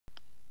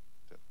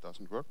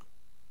doesn't work.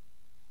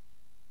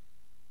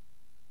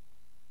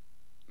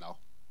 No,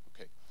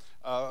 okay.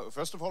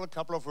 First of all, a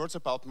couple of words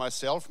about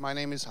myself. My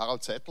name is Harald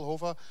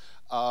Zeitlhofer.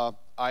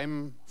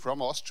 I'm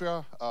from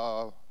Austria.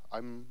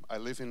 I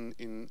live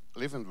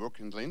and work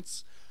in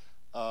Linz.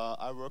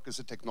 I work as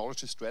a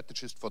technology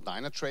strategist for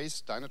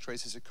Dynatrace.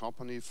 Dynatrace is a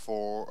company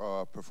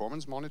for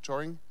performance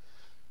monitoring.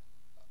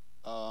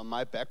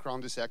 My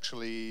background is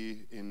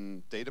actually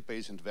in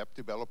database and web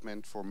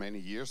development for many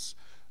years.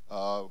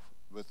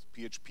 With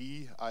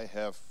PHP, I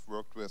have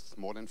worked with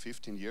more than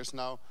 15 years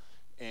now.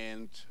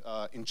 And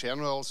in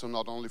general, so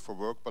not only for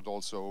work, but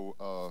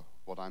also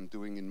what I'm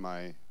doing in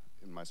my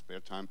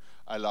spare time,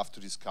 I love to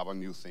discover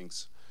new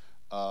things.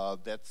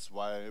 That's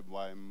why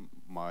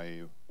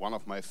one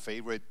of my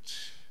favorite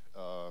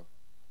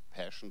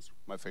passions,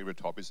 my favorite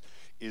hobbies,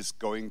 is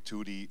going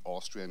to the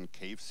Austrian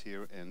caves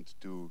here and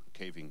do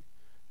caving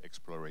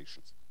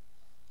explorations.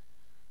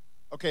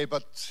 Okay,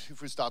 but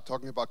if we start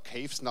talking about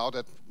caves now,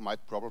 that might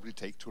probably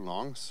take too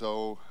long.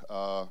 So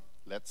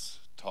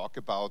let's talk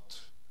about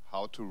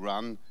how to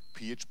run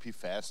PHP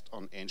fast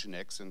on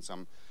NGINX and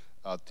some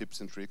tips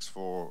and tricks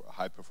for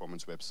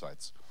high-performance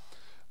websites.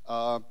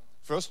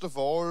 First of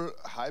all,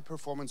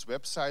 high-performance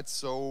websites.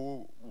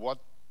 So what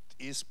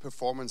is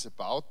performance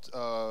about?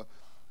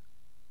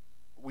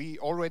 We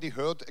already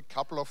heard a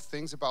couple of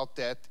things about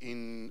that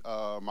in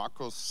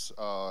Marco's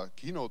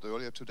keynote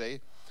earlier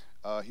today.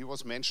 He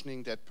was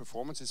mentioning that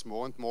performance is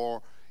more and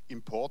more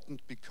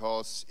important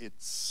because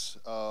it's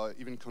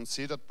even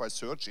considered by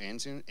search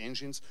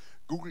engines.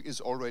 Google is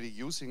already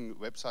using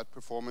website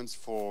performance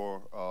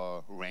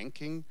for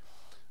ranking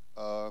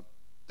the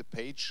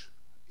page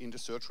in the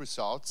search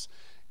results.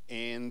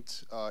 And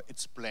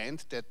it's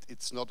planned that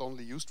it's not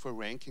only used for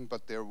ranking,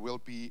 but there will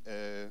be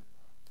a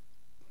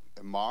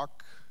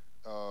mark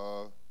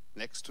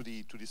next to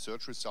the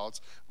search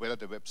results whether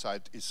the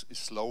website is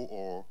slow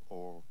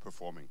or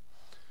performing.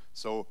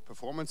 So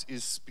performance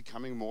is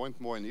becoming more and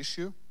more an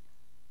issue.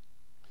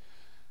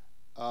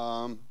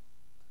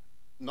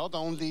 Not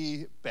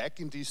only back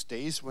in these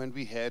days when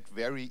we had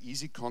very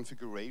easy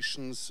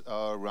configurations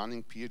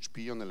running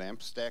PHP on a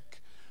LAMP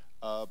stack,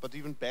 but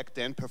even back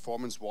then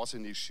performance was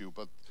an issue.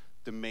 But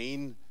the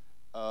main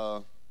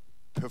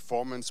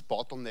performance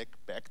bottleneck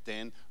back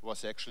then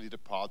was actually the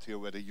part here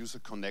where the user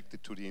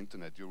connected to the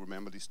internet. You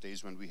remember these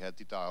days when we had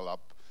the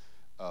dial-up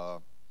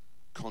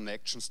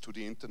connections to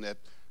the internet.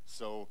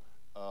 So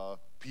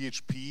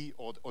PHP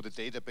or the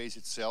database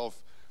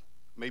itself,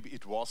 maybe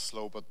it was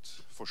slow, but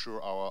for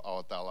sure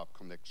our dial-up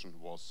connection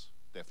was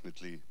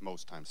definitely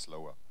most times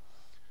slower.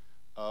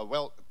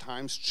 Well,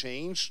 times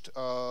changed.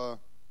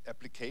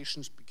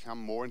 Applications become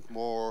more and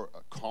more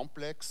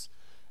complex,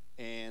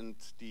 and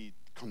the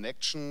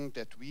connection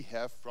that we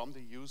have from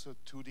the user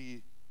to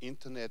the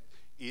internet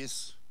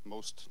is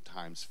most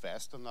times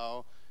faster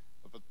now,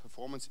 but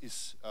performance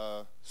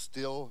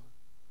still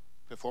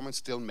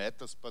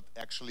matters, but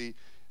actually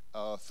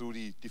through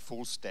the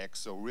full stack.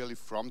 So really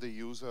from the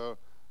user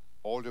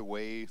all the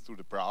way through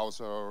the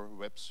browser,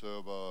 web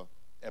server,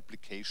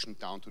 application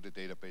down to the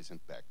database and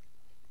back.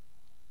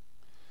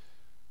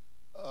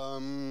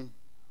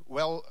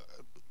 Well,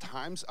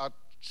 times are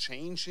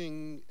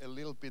changing a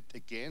little bit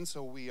again,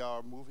 so we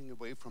are moving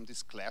away from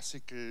these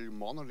classical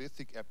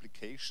monolithic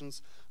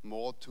applications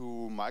more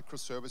to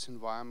microservice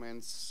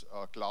environments,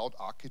 cloud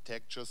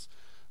architectures,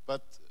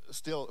 but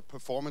still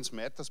performance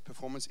matters.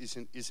 Performance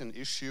is an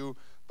issue,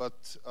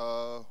 but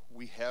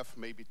we have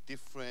maybe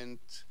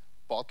different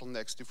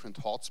bottlenecks, different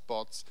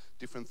hotspots,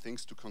 different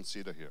things to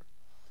consider here.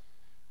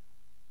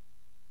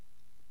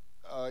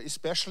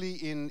 Especially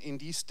in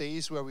these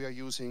days where we are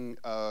using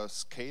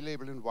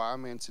scalable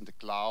environments in the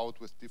cloud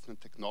with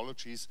different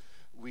technologies,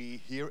 we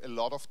hear a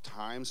lot of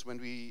times when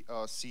we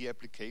see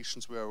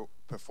applications where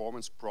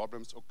performance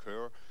problems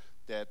occur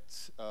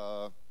that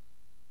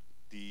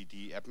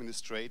the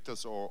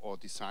administrators or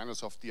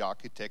designers of the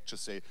architecture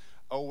say,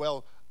 oh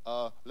well,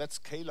 let's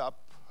scale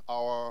up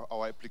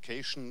our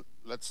application.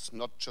 Let's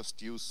not just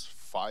use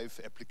 5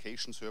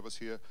 application servers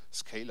here,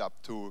 scale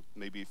up to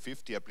maybe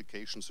 50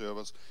 application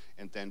servers,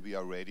 and then we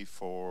are ready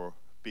for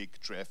big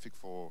traffic,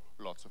 for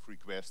lots of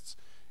requests,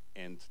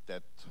 and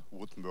that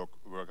would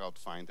work out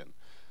fine then.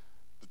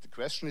 But the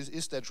question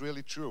is that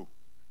really true?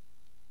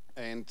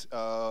 And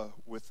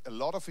with a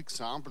lot of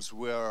examples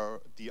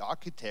where the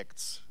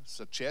architects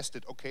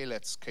suggested, okay,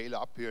 let's scale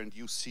up here and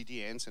use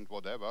CDNs and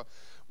whatever,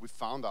 we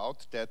found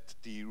out that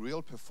the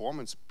real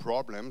performance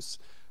problems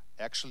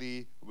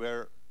actually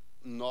were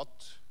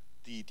not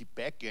the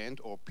backend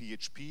or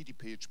PHP, the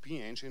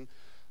PHP engine,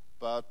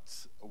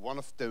 but one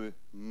of the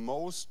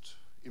most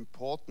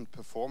important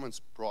performance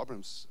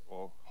problems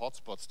or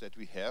hotspots that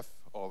we have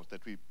or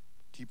that we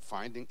keep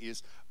finding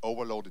is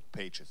overloaded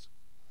pages.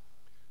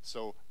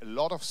 So a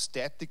lot of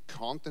static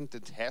content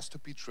that has to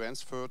be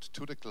transferred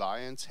to the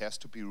clients, has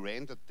to be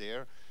rendered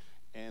there,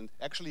 and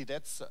actually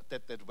that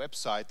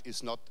website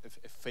is not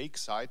a fake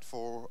site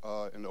for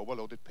an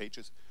overloaded page.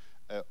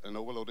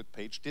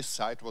 This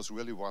site was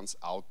really once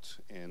out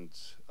and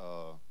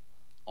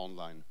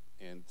online,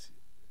 and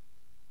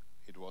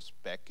it was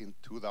back in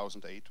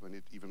 2008 when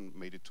it even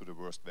made it to the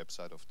worst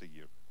website of the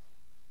year.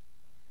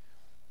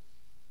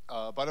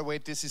 By the way,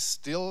 there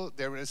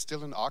is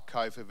still an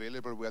archive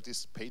available where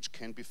this page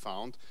can be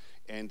found,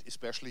 and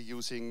especially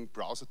using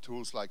browser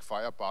tools like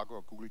Firebug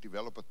or Google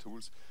Developer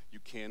Tools, you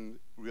can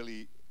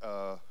really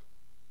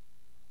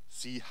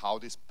see how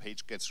this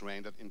page gets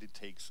rendered, and it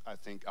takes, I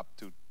think, up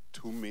to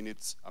 2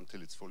 minutes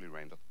until it's fully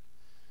rendered.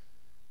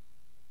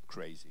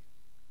 Crazy.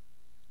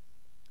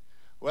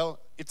 Well,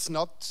 it's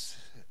not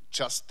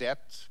just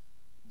that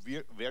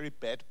very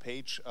bad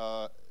page.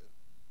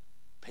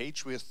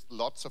 Page with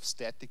lots of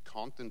static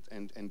content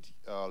and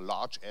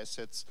large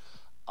assets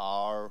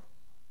are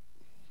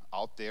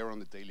out there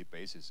on a daily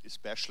basis,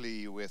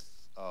 especially with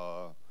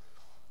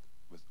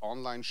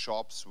online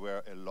shops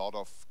where a lot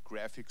of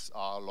graphics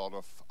are, a lot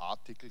of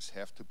articles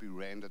have to be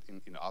rendered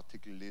in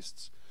article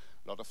lists,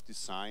 a lot of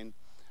design.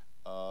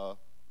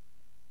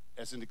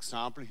 As an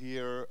example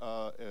here,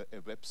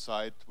 a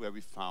website where we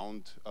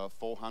found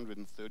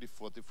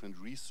 434 different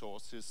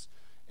resources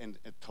and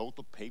a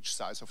total page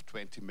size of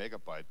 20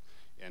 megabytes.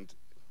 And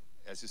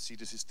as you see,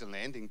 this is the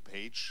landing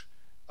page,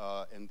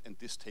 and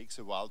this takes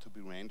a while to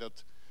be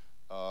rendered.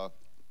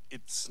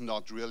 It's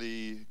not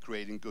really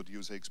creating good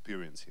user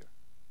experience here.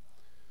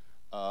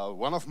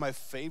 One of my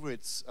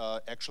favorites,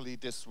 actually,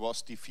 this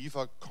was the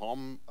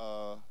FIFA.com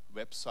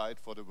website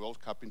for the World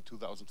Cup in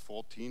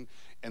 2014,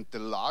 and the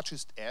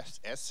largest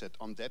asset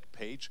on that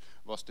page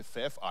was the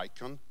fav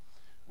icon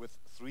with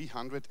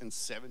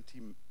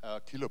 370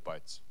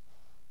 kilobytes.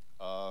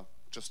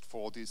 Just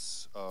for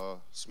this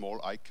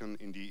small icon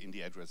in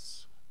the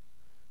address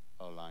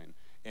line.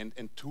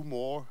 And 2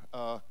 more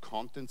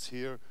contents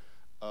here.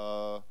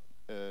 A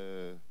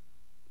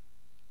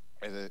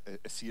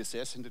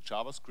CSS in the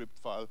JavaScript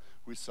file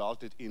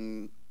resulted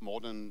in more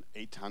than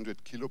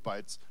 800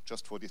 kilobytes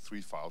just for the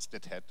 3 files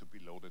that had to be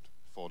loaded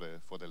for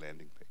the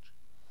landing page.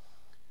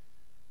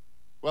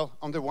 Well,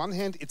 on the one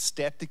hand, it's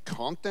static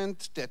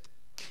content that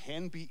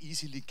can be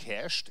easily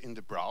cached in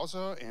the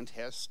browser and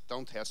has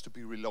to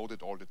be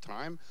reloaded all the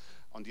time.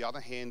 On the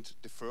other hand,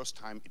 the first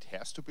time it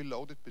has to be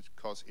loaded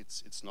because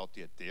it's not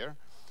yet there.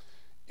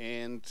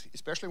 And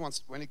especially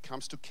when it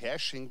comes to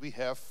caching, we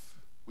have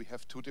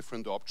 2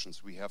 different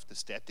options. We have the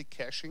static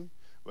caching,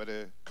 where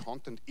the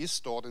content is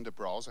stored in the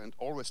browser and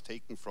always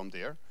taken from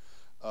there,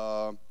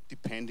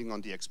 depending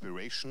on the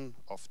expiration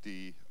of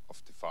the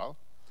file.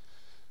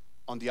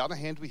 On the other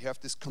hand, we have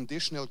this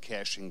conditional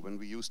caching when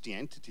we use the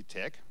entity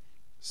tag.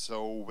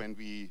 So when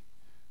the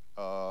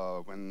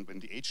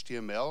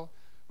HTML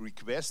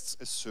requests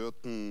a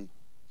certain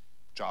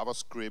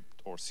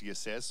JavaScript or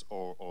CSS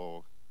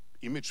or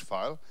image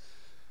file,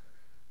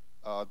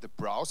 the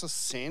browser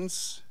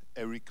sends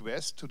a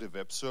request to the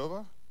web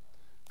server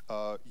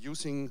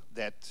using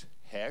that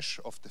hash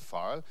of the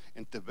file,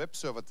 and the web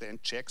server then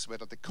checks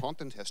whether the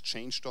content has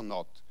changed or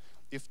not.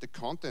 If the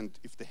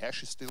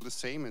hash is still the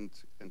same and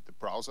the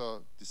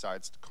browser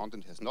decides the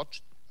content has not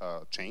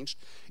changed,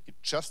 it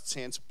just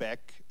sends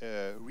back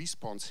a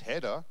response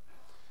header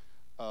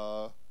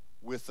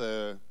with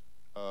a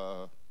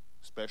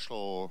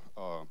special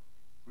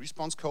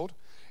response code,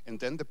 and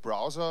then the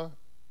browser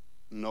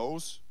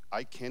knows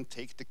I can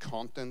take the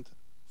content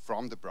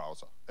from the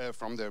browser,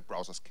 from the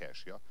browser's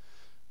cache.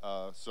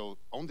 Yeah? So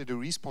only the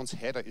response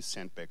header is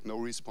sent back, no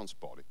response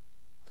body.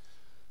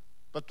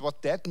 But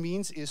what that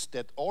means is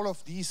that all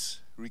of these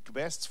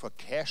requests for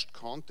cached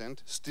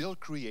content still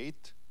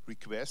create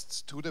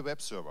requests to the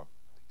web server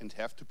and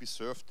have to be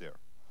served there.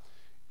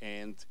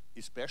 And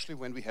especially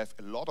when we have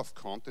a lot of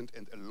content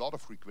and a lot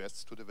of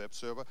requests to the web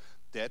server,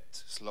 that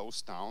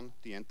slows down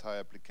the entire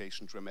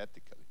application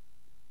dramatically.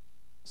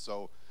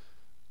 So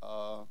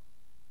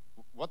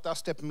what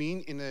does that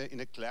mean in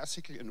a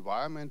classical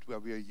environment where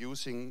we are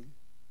using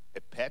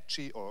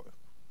Apache, or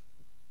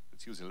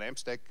let's use a LAMP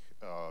stack,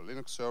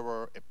 Linux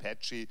server,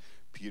 Apache,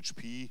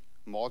 PHP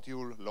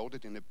module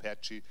loaded in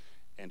Apache,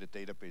 and a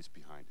database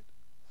behind it?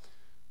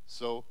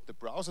 So the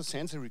browser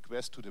sends a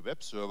request to the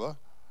web server.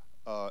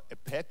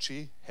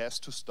 Apache has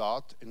to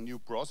start a new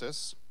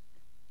process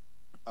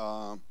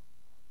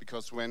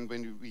because when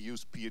we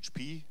use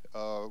PHP,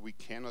 we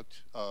cannot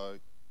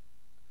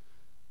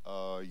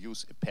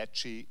use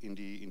Apache in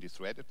the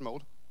threaded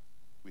mode.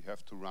 We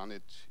have to run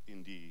it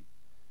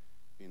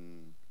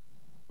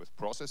with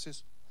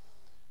processes.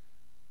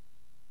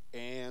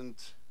 And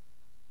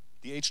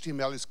the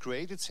HTML is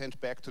created, sent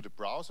back to the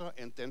browser,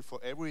 and then for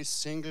every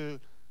single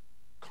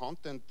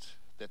content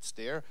that's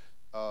there,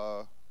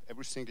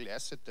 every single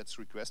asset that's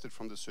requested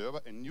from the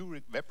server, a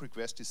new web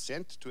request is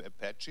sent to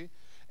Apache,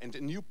 and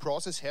a new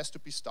process has to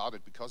be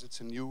started because it's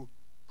a new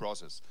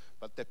process.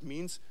 But that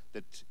means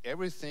that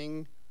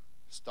everything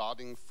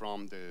starting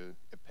from the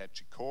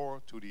Apache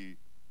core to the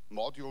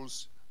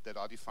modules that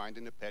are defined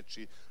in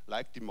Apache,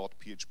 like the mod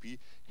PHP,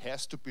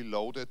 has to be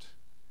loaded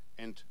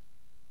and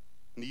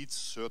needs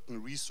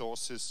certain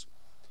resources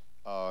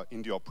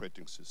in the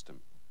operating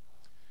system.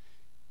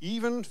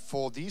 Even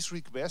for these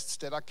requests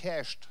that are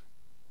cached,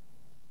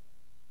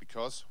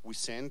 because we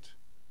send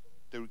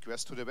the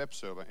request to the web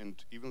server. And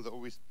even though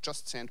we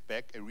just send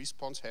back a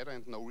response header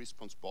and no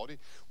response body,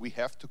 we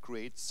have to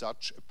create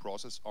such a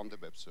process on the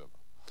web server.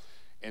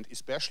 And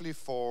especially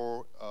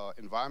for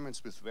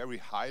environments with very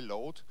high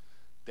load,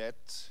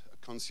 that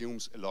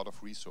consumes a lot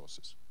of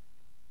resources.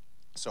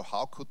 So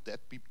how could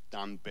that be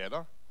done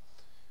better?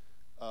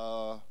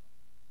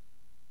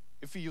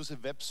 If we use a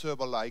web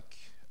server like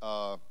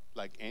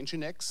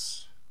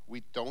NGINX,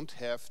 we don't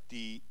have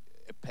the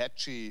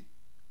Apache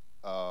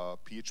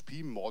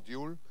PHP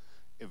module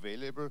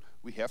available.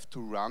 We have to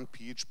run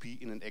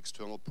PHP in an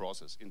external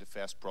process, in the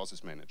fast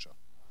process manager.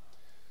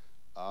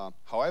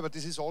 However,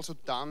 this is also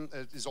done.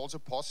 It is also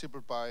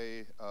possible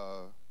by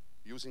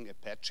using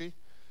Apache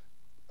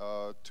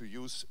to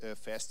use a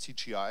fast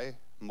CGI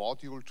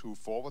module to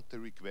forward the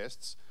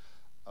requests.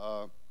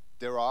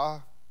 There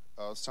are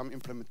some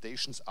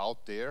implementations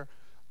out there.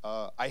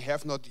 I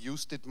have not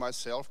used it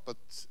myself, but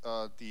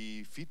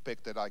the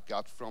feedback that I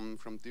got from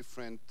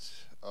different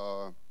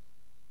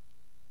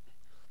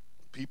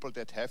people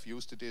that have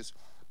used it is,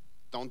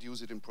 don't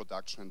use it in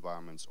production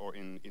environments or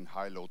in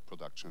high load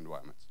production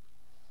environments.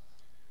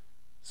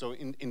 So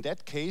in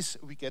that case,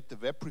 we get the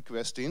web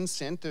request in,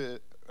 send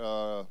the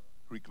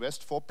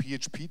request for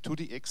PHP to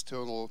the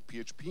external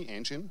PHP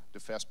engine, the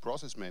fast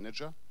process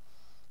manager,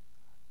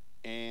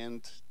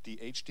 and the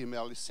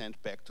HTML is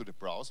sent back to the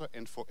browser.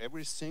 And for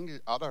every single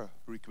other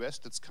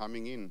request that's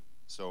coming in,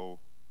 so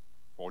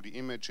all the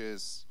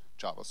images,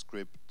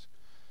 JavaScript,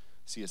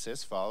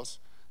 CSS files,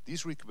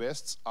 these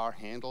requests are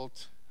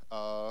handled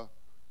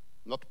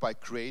not by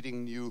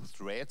creating new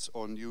threads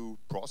or new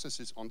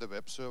processes on the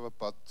web server,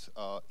 but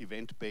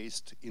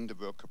event-based in the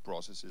worker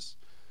processes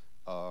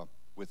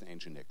with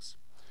NGINX.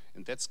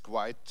 And that's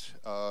quite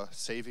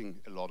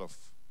saving a lot of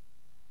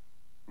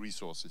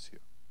resources here.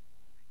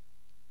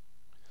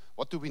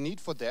 What do we need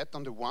for that?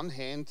 On the one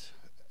hand,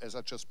 as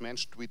I just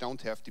mentioned, we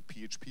don't have the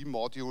PHP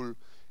module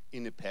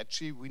in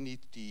Apache. We need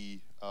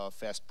the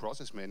fast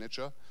process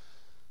manager.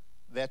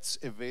 That's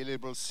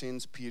available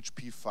since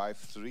PHP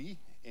 5.3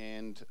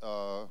 and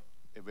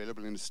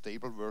available in a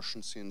stable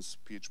version since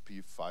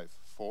PHP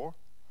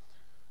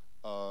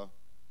 5.4.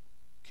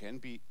 Can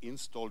be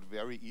installed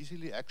very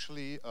easily,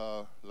 actually,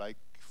 like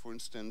for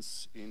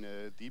instance in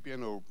a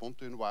Debian or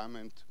Ubuntu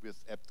environment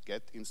with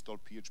apt-get install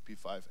PHP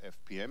 5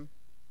 FPM.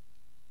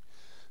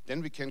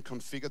 Then we can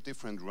configure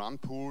different run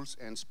pools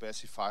and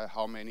specify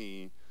how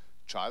many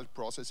child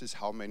processes,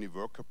 how many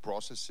worker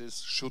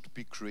processes should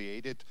be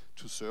created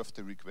to serve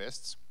the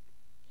requests.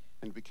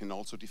 And we can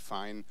also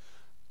define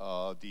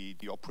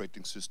the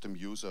operating system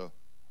user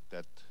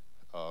that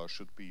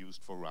should be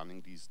used for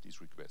running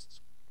these requests.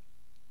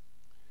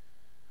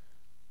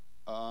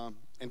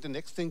 And the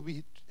next thing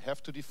we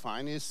have to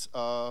define is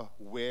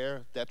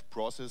where that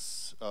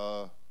process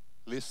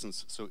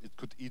listens. So it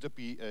could either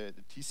be a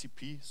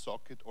TCP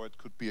socket or it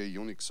could be a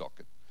Unix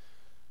socket.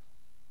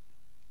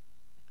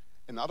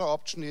 Another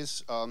option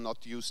is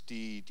not use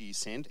the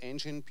send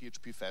engine,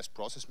 PHP Fast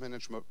Process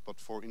Management, but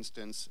for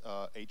instance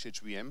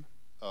HHVM,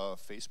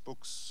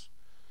 Facebook's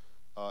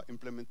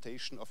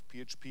implementation of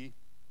PHP,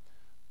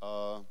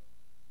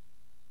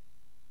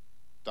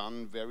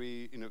 done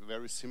in a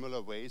very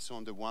similar way. So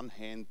on the one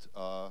hand,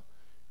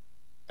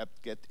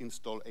 apt-get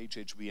install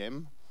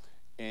HHVM,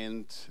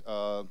 and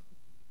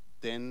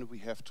then we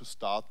have to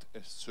start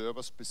a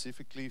server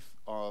specifically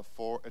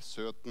for a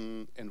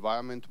certain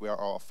environment where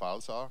our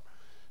files are,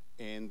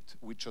 and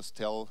we just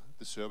tell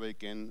the server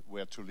again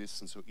where to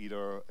listen, so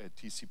either a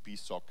TCP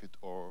socket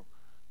or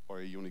a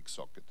Unix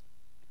socket.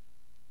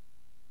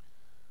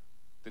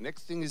 The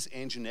next thing is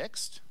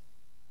NGINX.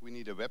 We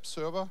need a web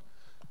server.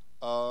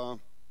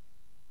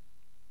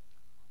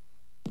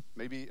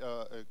 Maybe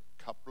a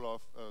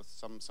couple of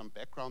some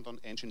background on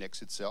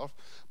NGINX itself.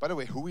 By the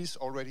way, who is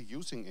already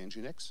using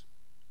NGINX?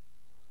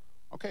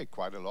 Okay,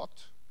 quite a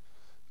lot.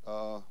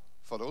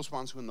 For those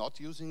ones who are not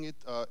using it,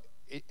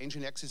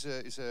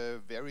 NGINX is a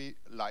very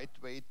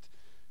lightweight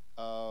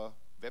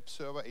web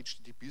server,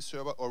 HTTP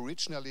server.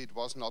 Originally, it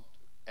was not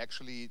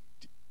actually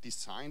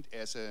designed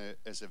as a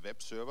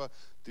web server.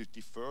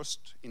 The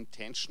first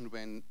intention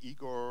when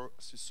Igor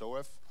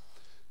Sisoev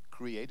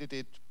created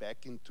it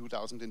back in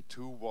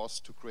 2002 was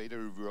to create a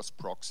reverse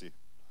proxy.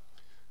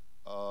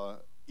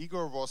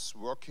 Igor was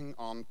working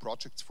on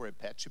projects for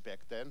Apache back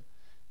then,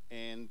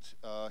 and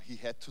he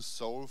had to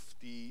solve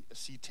the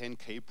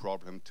C10K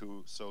problem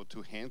to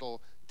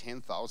handle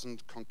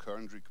 10,000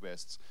 concurrent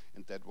requests,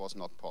 and that was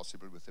not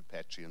possible with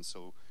Apache, and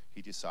so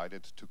he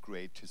decided to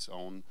create his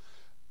own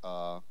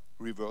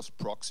reverse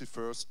proxy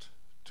first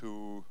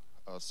to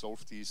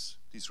solve these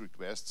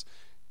requests.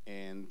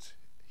 And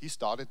he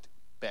started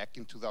back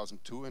in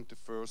 2002, and the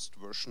first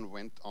version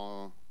went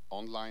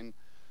online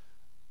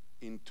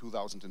in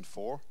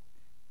 2004.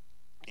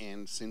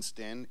 And since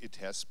then, it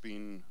has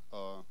been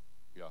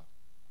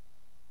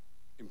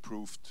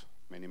improved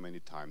many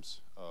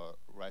times.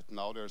 Right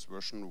now, there's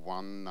version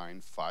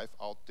 1.9.5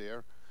 out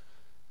there.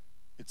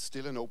 It's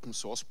still an open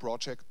source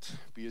project,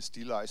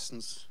 BSD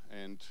license,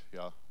 and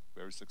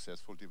very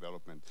successful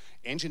development.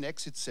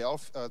 NGINX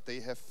itself, they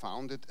have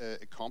founded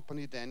a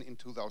company then in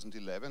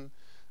 2011.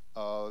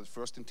 The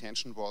first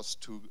intention was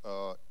to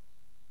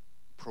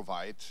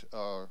provide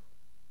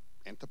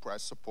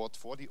enterprise support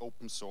for the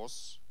open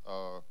source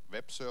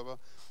web server.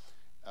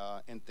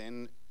 And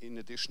then in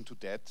addition to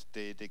that,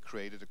 they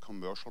created a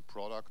commercial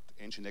product,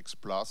 NGINX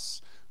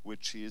Plus,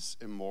 which is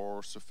a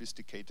more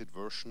sophisticated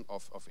version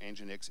of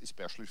NGINX,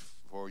 especially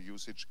for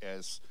usage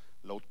as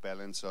load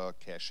balancer,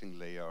 caching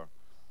layer,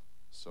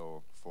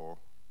 so for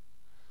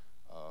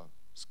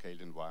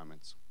scaled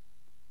environments.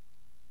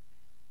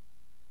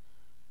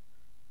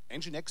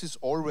 NGINX is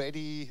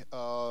already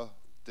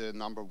the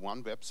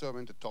 #1 web server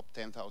in the top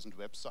 10,000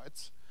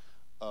 websites.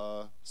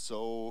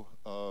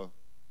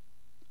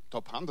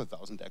 Top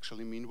 100,000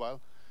 actually,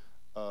 meanwhile.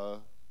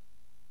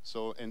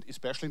 And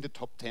especially in the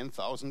top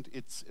 10,000,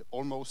 it's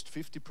almost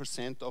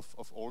 50%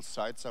 of all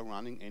sites are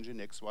running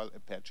NGINX, while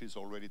Apache is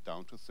already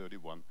down to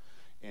 31.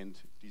 And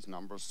these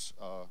numbers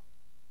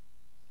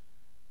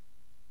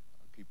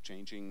keep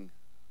changing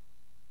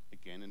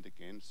again and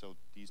again. So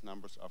these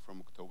numbers are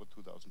from October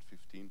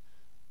 2015.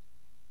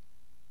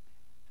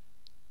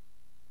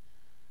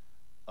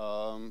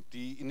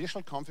 The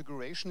initial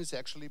configuration is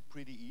actually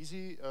pretty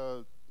easy.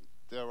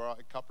 There are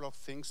a couple of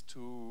things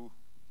to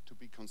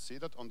be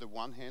considered. On the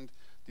one hand,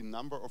 the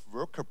number of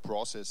worker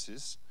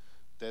processes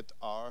that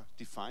are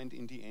defined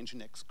in the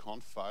NGINX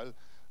conf file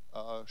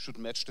should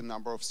match the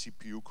number of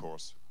CPU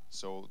cores.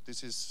 So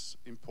this is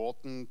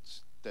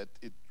important that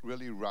it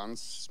really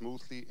runs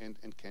smoothly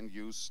and can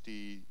use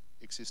the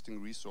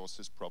existing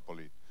resources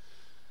properly.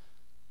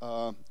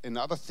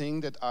 Another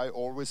thing that I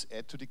always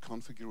add to the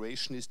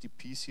configuration is the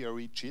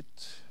PCRE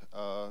JIT.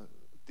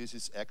 This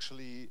is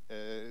actually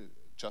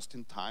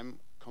just-in-time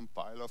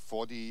compiler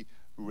for the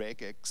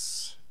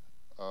regex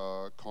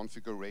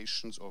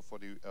configurations or for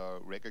the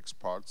regex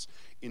parts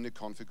in the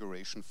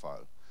configuration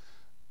file.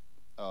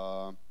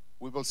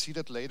 We will see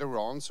that later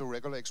on, so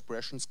regular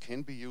expressions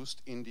can be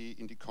used in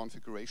the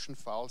configuration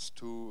files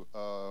to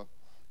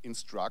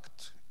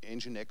instruct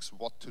NGINX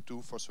what to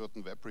do for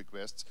certain web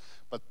requests,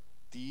 but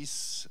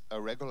these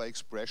regular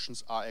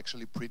expressions are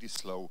actually pretty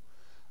slow.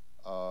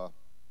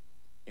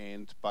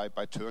 And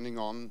by turning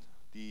on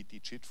the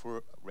JIT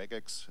for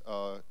regex,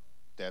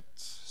 that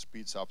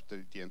speeds up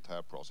the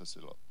entire process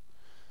a lot.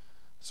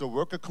 So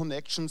worker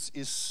connections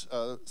is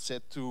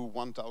set to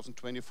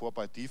 1024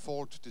 by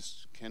default.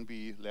 This can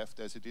be left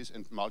as it is,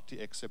 and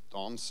multi-accept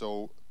on,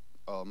 so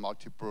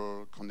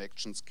multiple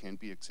connections can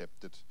be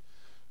accepted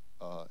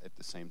at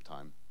the same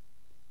time.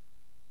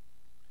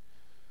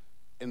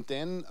 And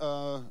then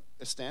a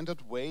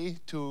standard way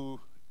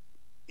to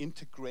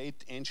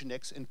integrate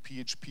NGINX and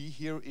PHP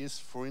here is,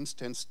 for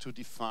instance, to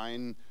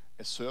define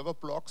a server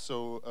block.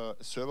 So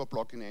a server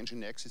block in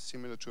NGINX is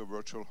similar to a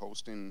virtual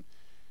host in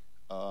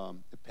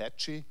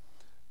Apache.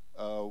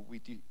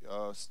 We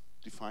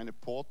define a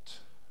port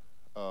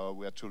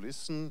where to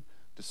listen,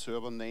 the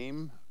server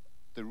name,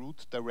 the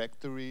root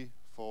directory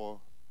for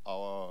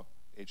our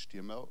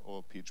HTML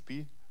or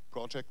PHP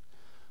project,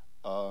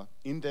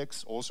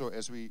 index also,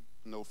 as we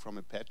know from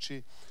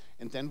Apache,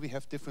 and then we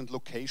have different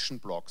location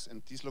blocks,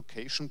 and these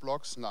location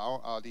blocks now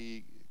are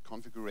the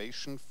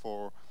configuration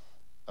for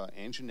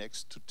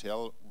NGINX to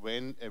tell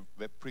when a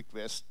web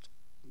request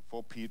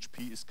for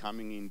PHP is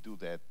coming in, do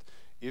that.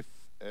 If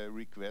a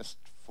request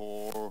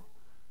for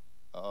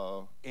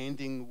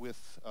ending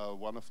with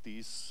one of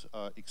these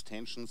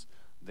extensions,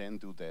 then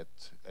do that.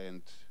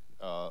 And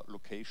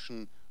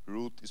location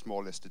root is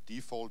more or less the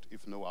default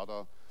if no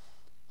other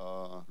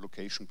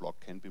location block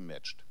can be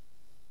matched.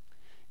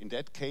 In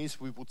that case,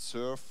 we would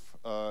serve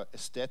a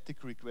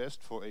static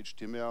request for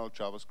HTML,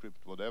 JavaScript,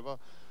 whatever,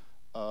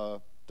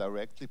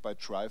 directly by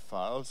try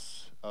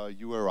files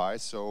URI.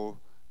 So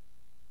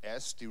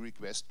as the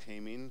request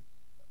came in,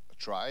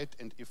 try it,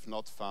 and if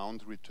not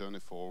found, return a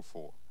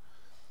 404.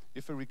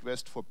 If a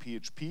request for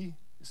PHP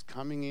is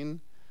coming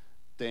in,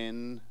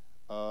 then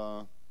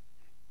add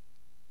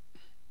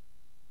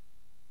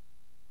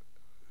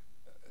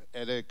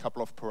a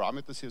couple of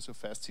parameters here, so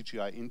fast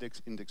CGI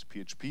index, index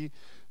PHP,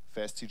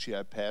 fast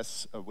CGI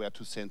pass, where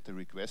to send the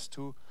request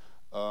to.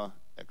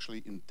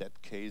 Actually, in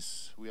that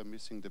case, we are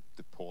missing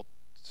the port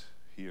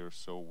here,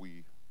 so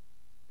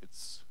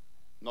it's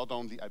not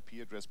only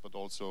IP address, but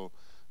also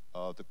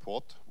the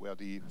port where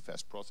the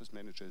fast process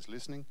manager is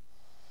listening.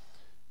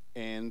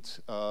 And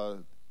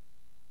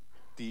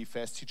the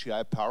fast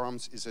CGI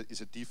params is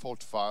a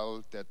default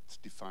file that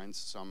defines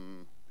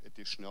some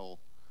additional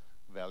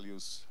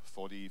values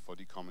for the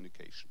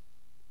communication.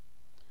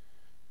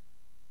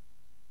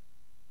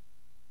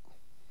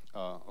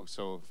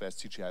 So fast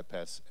CGI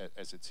pass,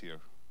 as it's here,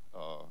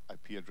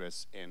 IP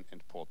address and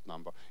port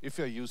number. If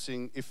you're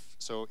using,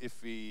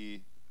 if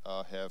we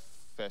have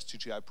fast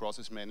CGI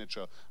process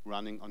manager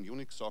running on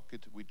Unix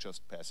socket, we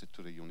just pass it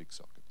to the Unix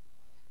socket.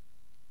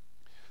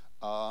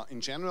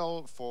 In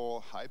general,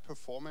 for high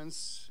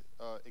performance,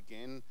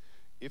 again,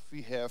 if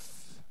we have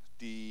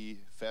the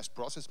fast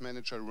process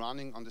manager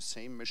running on the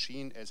same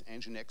machine as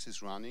NGINX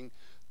is running,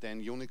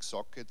 then Unix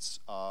sockets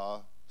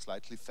are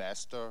slightly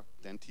faster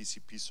than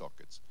TCP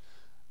sockets.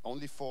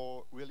 Only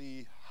for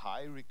really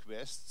high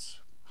requests,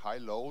 high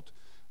load,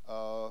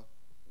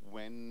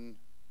 when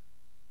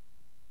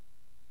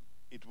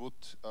it would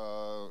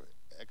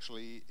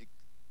actually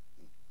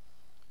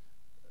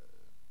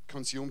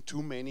consume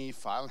too many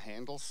file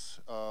handles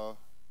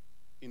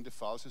in the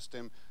file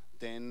system,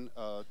 then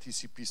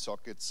TCP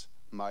sockets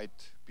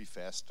might be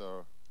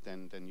faster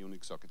than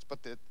Unix sockets.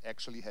 But that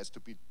actually has to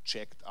be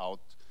checked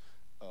out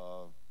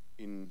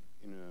in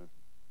a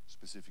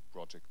specific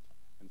project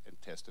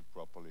and tested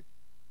properly.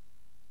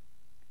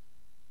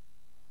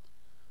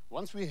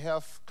 Once we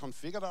have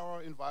configured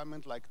our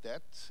environment like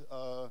that,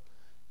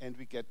 and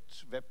we get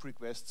web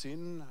requests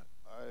in,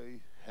 I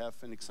have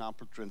an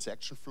example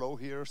transaction flow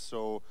here.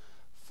 So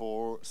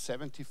for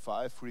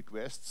 75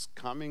 requests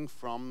coming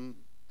from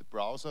the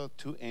browser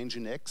to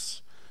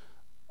NGINX,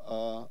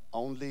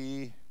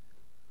 only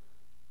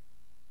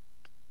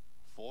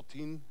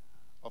 14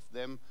 of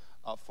them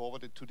are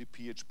forwarded to the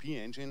PHP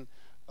engine.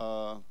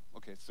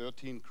 Okay,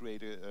 13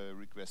 create a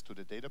request to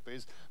the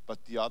database,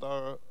 but the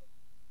other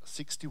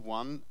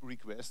 61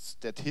 requests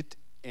that hit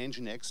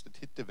NGINX, that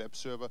hit the web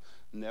server,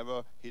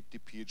 never hit the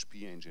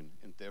PHP engine,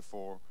 and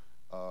therefore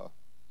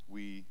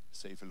we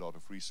save a lot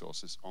of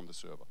resources on the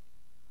server.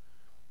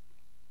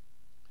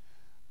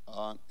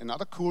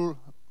 Another cool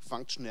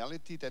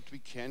functionality that we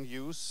can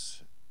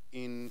use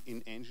in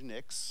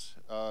NGINX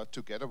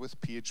together with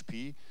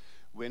PHP,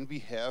 when we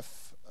have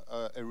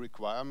a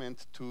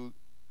requirement to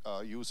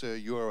use a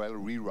URL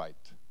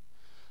rewrite.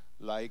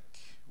 Like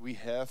we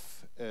have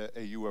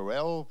a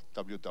URL,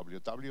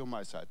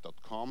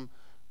 www.mysite.com,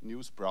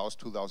 news browse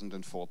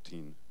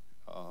 2014.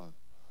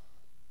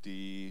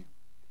 The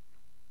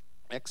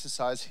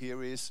exercise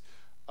here is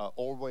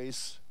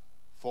always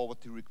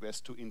forward the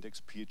request to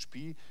index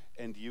PHP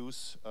and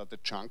use the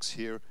chunks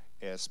here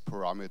as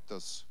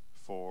parameters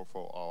for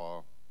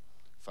our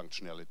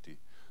functionality.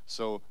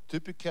 So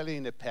typically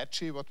in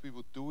Apache, what we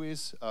would do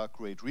is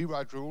create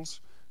rewrite rules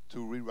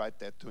to rewrite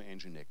that to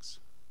NGINX.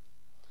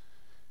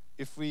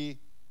 If we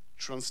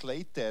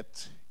translate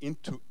that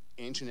into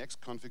NGINX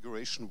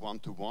configuration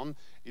one-to-one,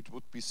 it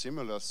would be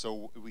similar.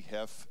 So we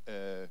have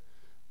a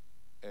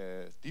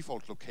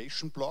default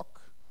location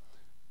block.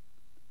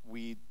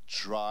 We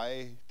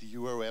try the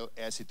URL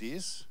as it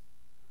is.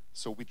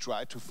 So we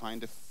try to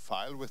find a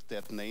file with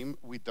that name.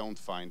 We don't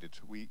find it.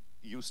 We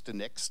use the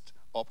next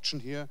option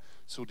here.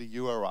 So the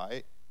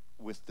URI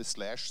with the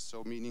slash,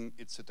 so meaning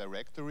it's a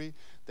directory,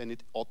 then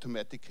it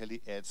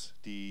automatically adds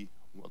the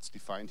what's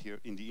defined here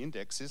in the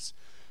indexes.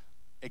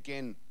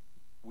 Again,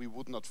 we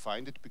would not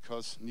find it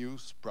because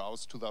news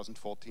browse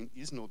 2014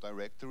 is no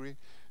directory.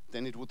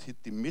 Then it would hit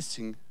the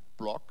missing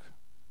block.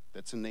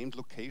 That's a named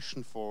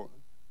location for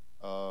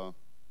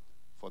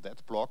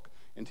that block.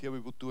 And here we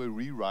would do a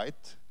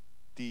rewrite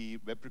the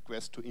web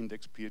request to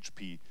index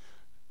PHP.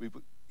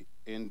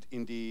 And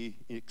in the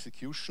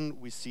execution,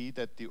 we see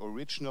that the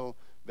original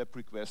web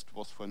request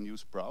was for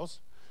news browse.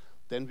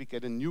 Then we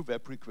get a new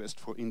web request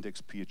for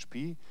index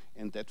PHP,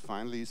 and that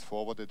finally is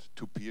forwarded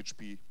to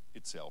PHP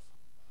itself.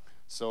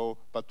 So,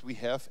 but we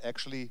have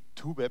actually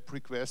two web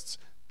requests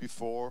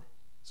before,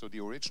 so the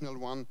original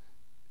one,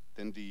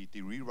 then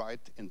the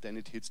rewrite, and then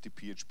it hits the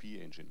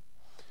PHP engine.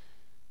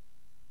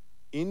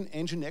 In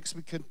NGINX,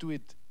 we can do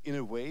it in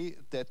a way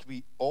that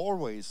we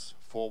always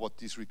forward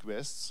these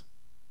requests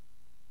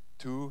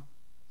to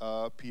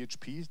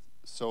PHP,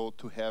 so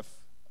to have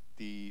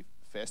the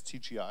fast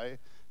CGI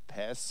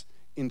pass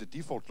in the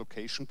default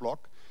location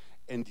block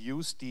and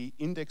use the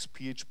index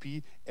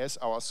PHP as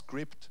our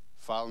script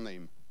file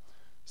name.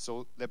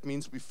 So that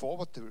means we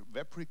forward the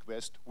web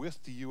request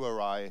with the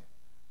URI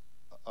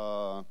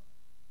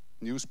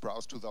news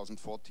browse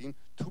 2014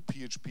 to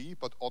PHP,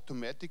 but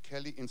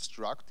automatically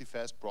instruct the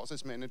fast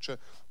process manager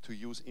to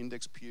use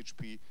index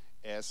PHP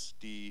as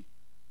the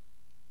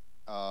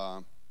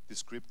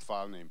script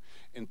file name.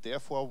 And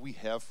therefore we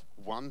have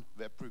one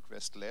web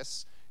request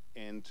less,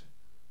 and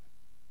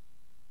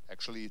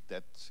actually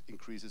that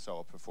increases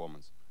our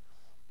performance.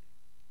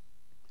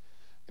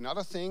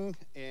 Another thing,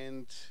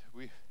 and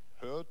we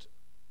heard,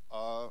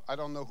 I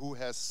don't know who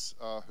has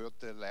heard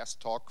the last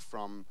talk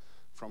from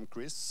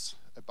Chris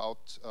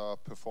about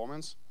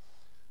performance.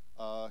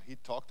 He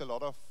talked a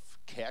lot of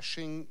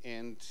caching,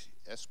 and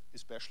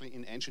especially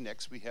in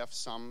NGINX we have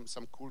some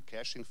cool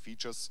caching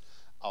features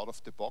out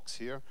of the box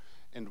here,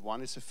 and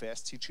one is a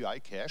fast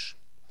CGI cache.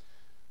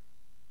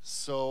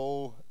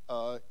 So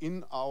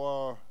in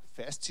our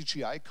fast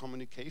CGI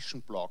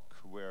communication block,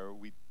 where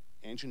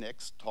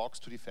NGINX talks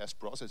to the fast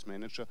process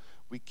manager,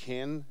 we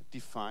can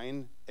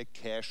define a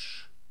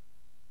cache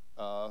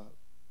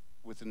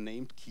with a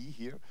named key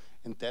here,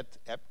 and that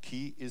app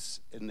key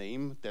is a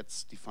name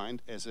that's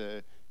defined as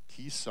a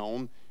key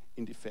zone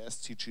in the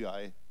fast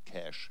CGI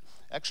cache.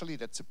 Actually,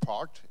 that's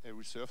a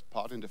reserved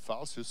part in the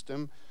file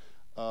system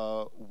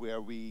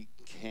where we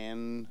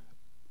can,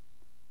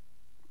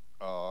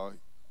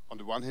 on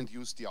the one hand,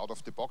 use the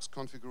out-of-the-box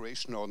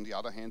configuration, or on the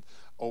other hand,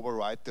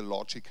 override the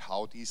logic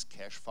how these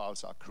cache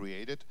files are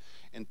created.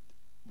 And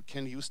we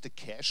can use the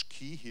cache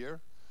key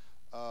here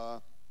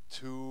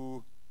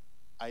to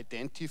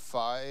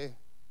identify,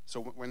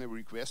 so when a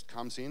request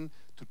comes in,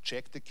 to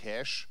check the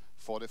cache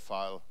for the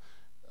file.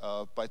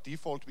 By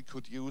default, we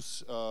could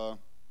use the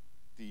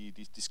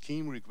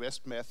scheme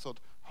request method,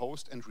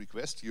 host and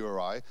request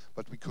URI,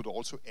 but we could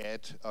also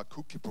add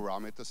cookie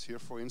parameters here,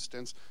 for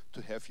instance,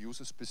 to have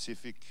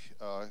user-specific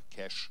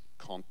cache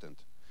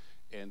content.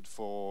 And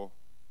so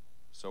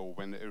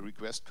when a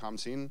request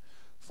comes in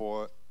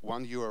for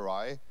one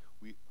URI,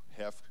 we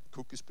have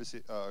cookie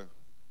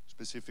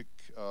specific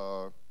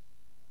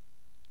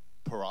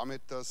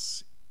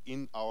parameters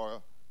in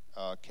our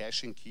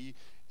caching key,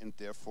 and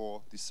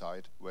therefore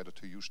decide whether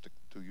to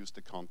use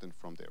the content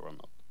from there or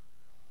not.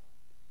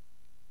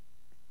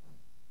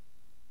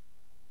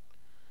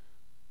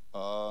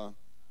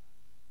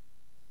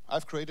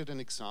 I've created an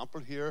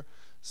example here.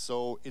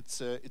 So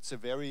it's a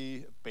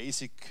very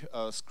basic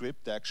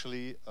script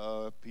actually.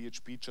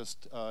 PHP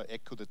just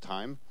echo the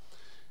time.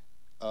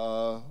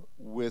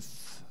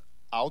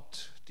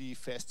 Without the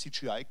fast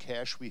CGI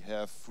cache, we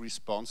have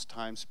response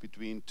times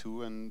between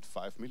 2 and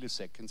 5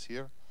 milliseconds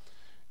here.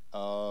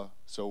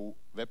 So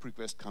web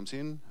request comes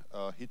in,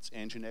 hits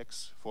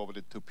NGINX,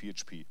 forwarded to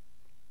PHP.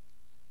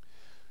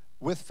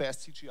 With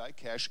fast CGI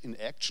cache in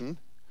action,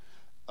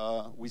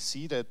 we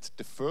see that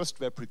the first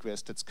web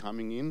request that's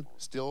coming in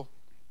still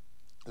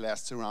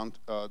lasts around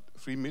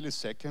 3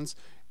 milliseconds,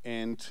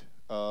 and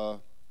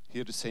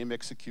here the same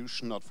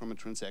execution, not from a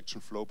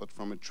transaction flow, but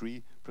from a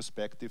tree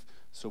perspective.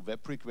 So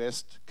web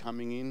request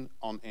coming in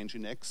on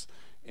NGINX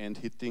and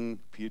hitting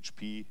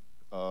PHP,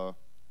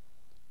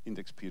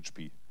 index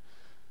PHP.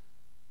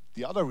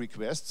 The other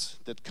requests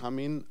that come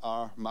in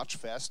are much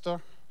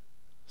faster,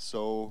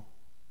 so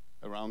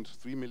around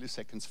 3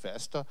 milliseconds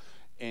faster,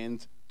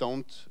 and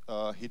don't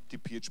hit the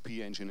PHP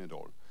engine at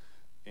all.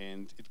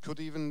 And it could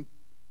even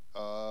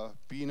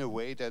be in a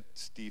way that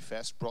the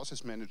fast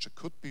process manager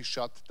could be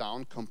shut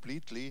down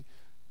completely.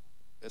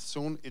 As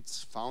soon as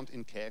it's found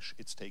in cache,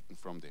 it's taken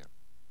from there.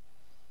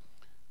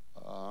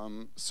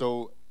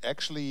 So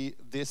actually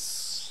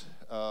this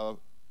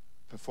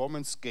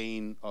performance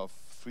gain of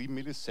 3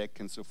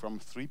 milliseconds, so from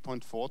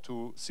 3.4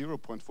 to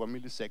 0.4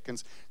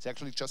 milliseconds, it's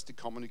actually just the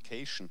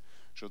communication.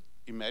 So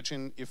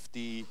imagine if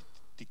the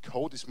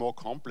code is more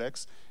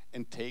complex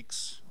and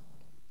takes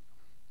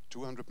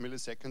 200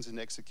 milliseconds in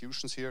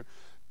executions here,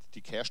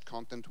 the cached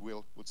content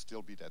would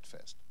still be that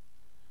fast.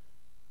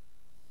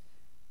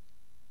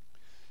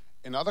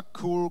 Another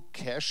cool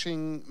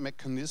caching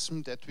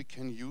mechanism that we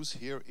can use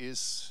here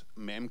is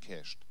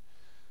memcached.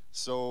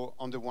 So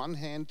on the one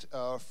hand,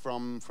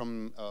 from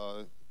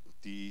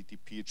the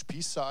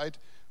PHP side,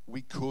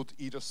 we could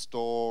either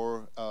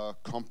store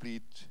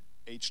complete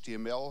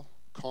HTML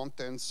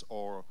contents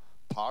or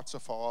parts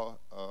of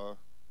our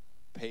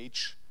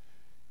page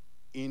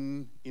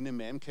in a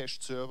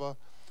memcached server,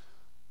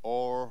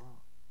 or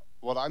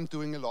what I'm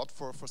doing a lot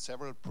for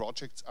several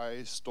projects,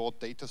 I store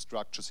data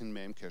structures in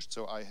memcached.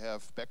 So I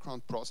have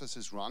background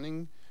processes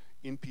running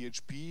in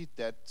PHP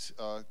that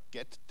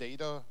get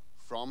data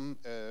from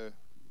a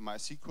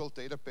MySQL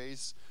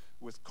database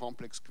with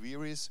complex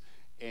queries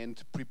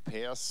and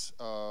prepares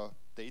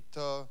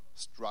data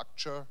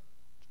structures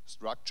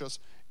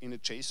in a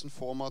JSON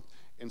format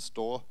and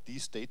store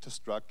these data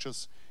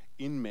structures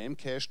in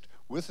memcached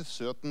with a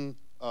certain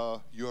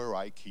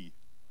URI key.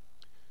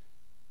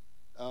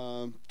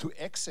 To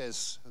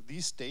access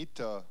these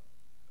data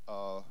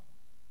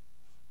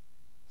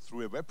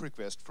through a web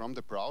request from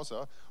the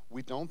browser,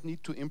 we don't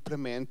need to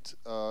implement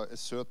a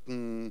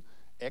certain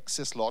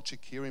access logic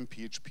here in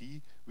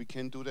PHP. We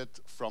can do that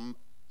from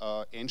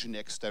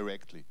NGINX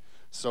directly.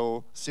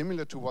 So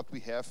similar to what we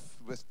have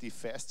with the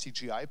fast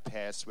CGI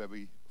pass, where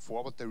we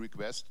forward the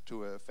request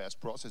to a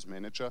fast process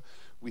manager,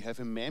 we have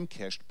a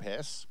memcached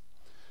pass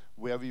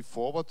where we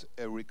forward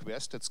a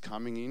request that's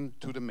coming in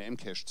to the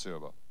memcached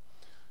server.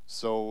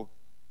 So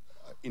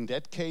in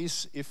that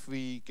case, if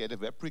we get a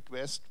web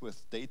request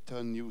with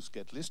data news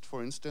get list,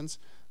 for instance,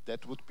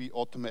 that would be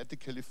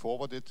automatically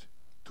forwarded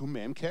to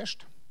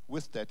memcached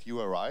with that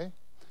URI,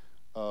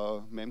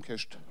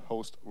 memcached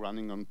host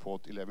running on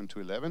port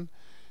 11.2.11.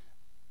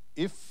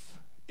 If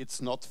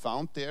it's not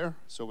found there,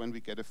 so when we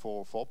get a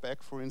 404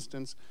 back, for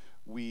instance,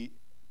 we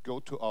go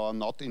to our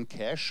not in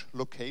cache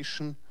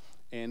location,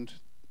 and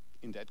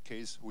in that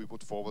case, we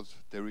would forward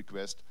the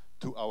request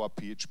to our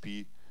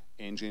PHP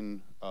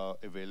engine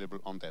available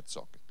on that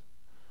socket.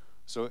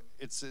 So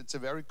it's a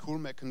very cool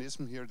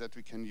mechanism here that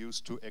we can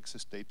use to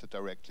access data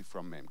directly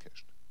from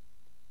memcached.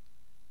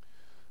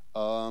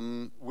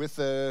 With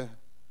a,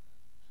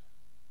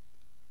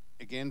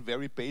 again,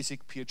 very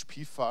basic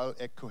PHP file,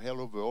 echo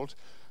hello world,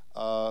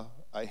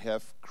 I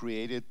have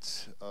created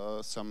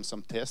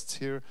some tests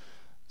here.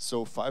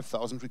 So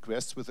 5,000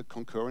 requests with a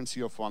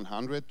concurrency of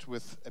 100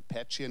 with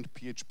Apache and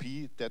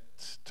PHP that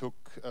took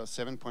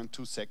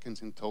 7.2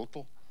 seconds in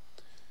total.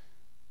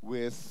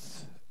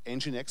 With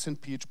NGINX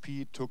and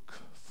PHP it took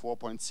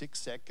 4.6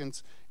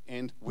 seconds,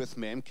 and with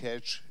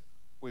memcache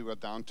we were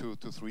down to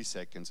 3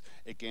 seconds.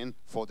 Again,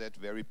 for that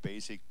very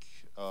basic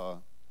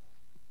PHP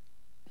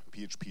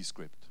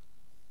script.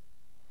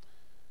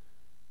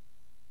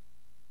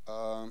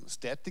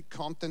 Static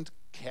content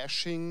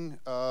caching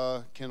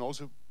can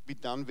also be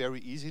done very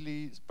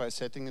easily by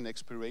setting an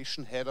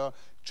expiration header,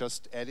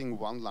 just adding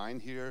one line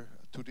here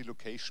to the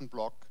location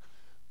block,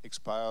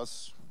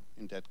 expires,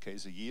 in that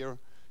case, a year,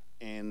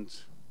 and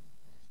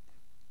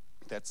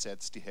that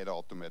sets the header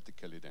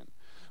automatically then.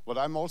 What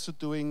I'm also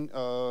doing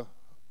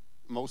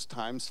most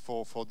times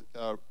for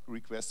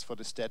requests for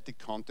the static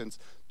contents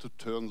to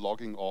turn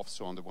logging off.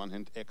 So on the one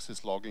hand,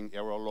 access logging,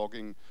 error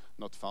logging,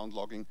 not found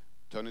logging,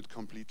 turn it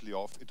completely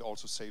off. It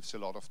also saves a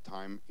lot of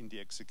time in the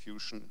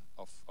execution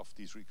of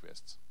these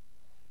requests.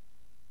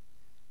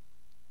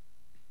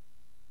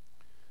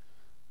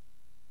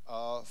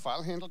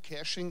 File handle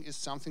caching is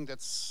something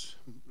that's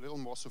a little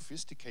more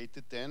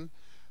sophisticated than.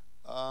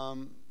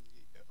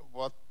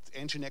 What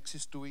NGINX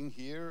is doing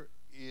here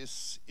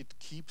is it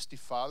keeps the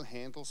file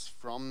handles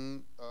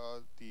from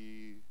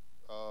the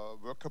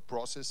worker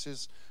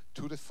processes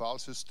to the file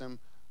system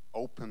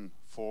open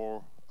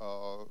for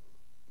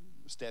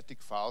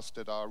static files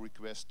that are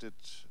requested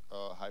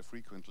high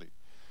frequently.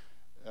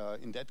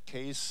 In that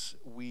case,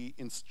 we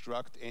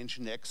instruct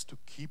NGINX to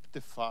keep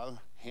the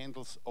file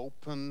handles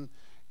open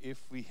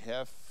if we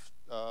have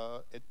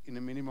in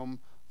a minimum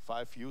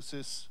 5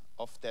 uses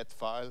of that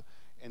file,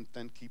 and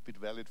then keep it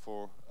valid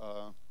for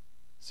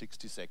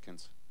 60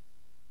 seconds.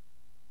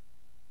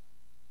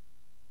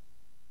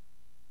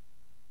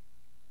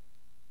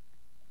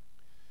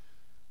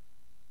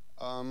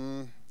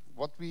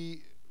 What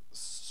we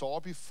saw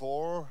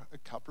before a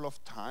couple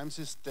of times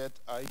is that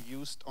I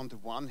used on the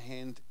one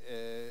hand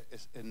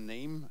a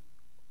name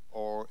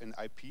or an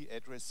IP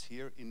address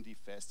here in the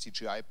fast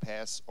CGI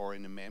pass or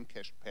in a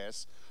memcached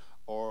pass,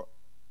 or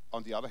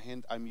on the other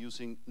hand I'm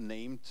using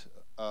named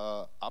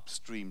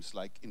upstreams,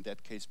 like in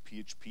that case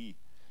PHP,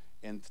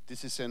 and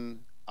this is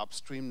an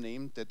upstream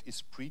name that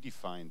is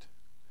predefined.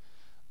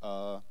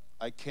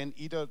 I can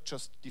either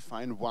just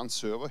define one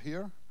server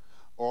here,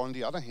 or on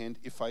the other hand,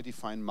 if I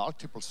define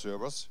multiple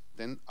servers,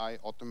 then I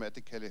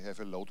automatically have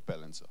a load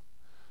balancer.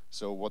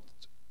 So what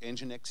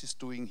NGINX is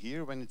doing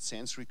here, when it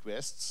sends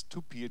requests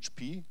to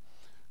PHP,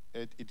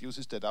 it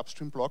uses that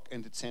upstream block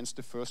and it sends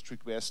the first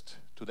request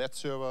to that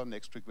server,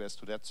 next request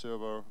to that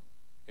server,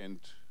 and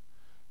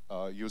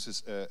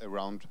uses a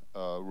round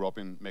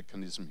robin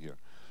mechanism here.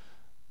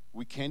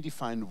 We can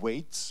define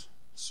waits,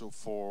 so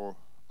for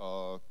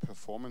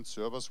performance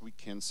servers we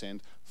can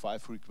send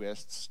 5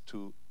 requests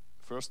to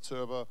first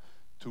server,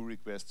 2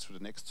 requests to the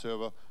next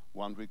server,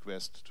 1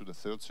 request to the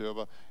third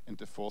server, and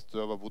the fourth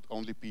server would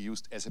only be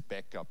used as a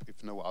backup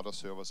if no other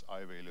servers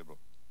are available.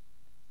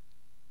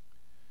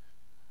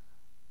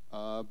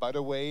 By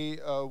the way,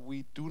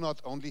 we do not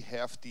only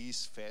have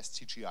these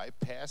fast CGI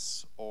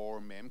pass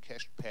or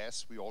memcached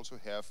pass, we also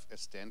have a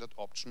standard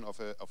option of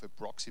a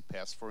proxy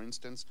pass, for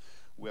instance,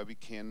 where we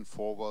can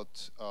forward,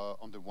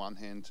 on the one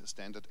hand,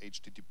 standard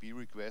HTTP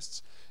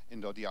requests,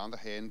 and on the other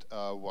hand,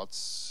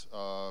 what's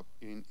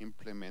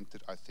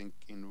implemented, I think,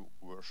 in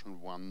version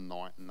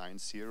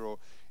 1.9.0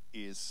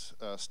 is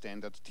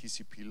standard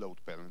TCP load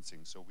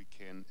balancing. So we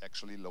can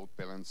actually load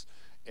balance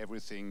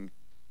everything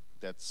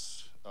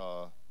that's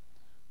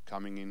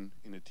coming in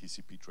a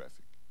TCP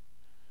traffic.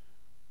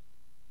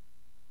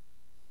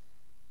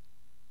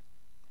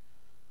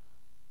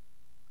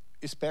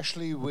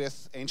 Especially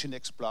with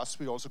NGINX Plus,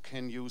 we also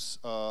can use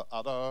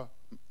other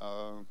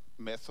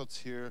methods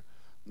here,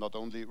 not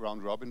only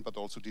round robin, but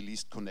also the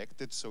least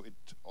connected, so it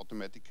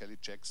automatically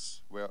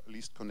checks where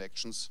least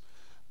connections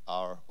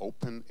are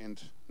open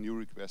and new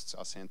requests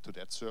are sent to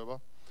that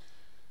server.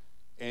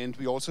 And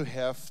we also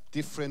have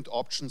different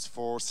options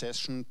for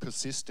session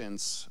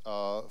persistence.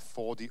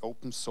 For the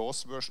open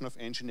source version of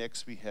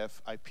NGINX, we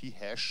have IP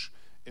hash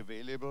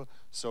available.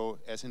 So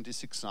as in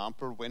this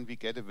example, when we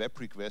get a web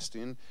request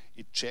in,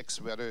 it checks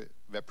where the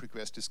web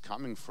request is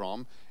coming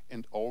from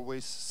and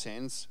always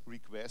sends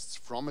requests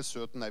from a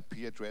certain IP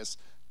address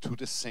to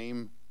the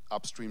same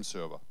upstream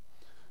server.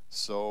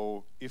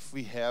 So if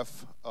we have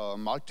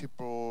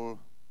multiple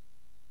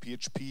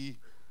PHP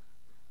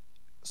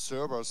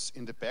servers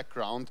in the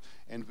background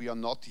and we are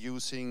not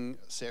using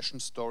session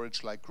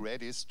storage like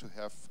Redis to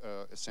have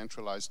a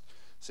centralized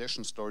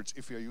session storage,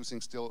 if we are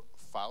using still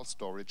file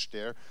storage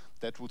there,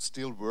 that would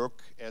still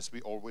work, as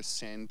we always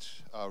send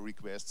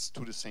requests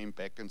to the same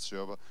backend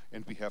server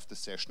and we have the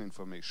session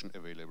information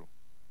available.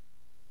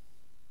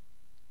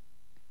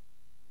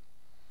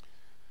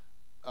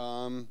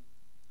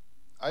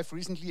 I've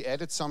recently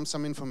added some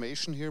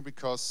information here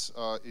because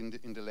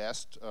in the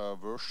last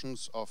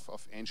versions of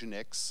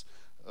NGINX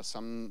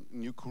some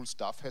new cool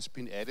stuff has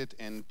been added,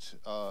 and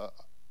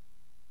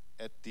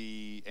at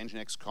the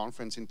NGINX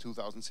conference in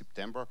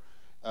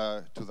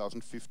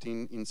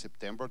 2015 in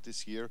September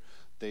this year,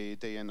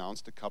 they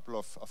announced a couple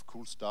of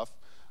cool stuff.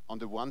 On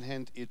the one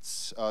hand,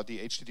 it's the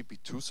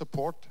HTTP2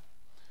 support,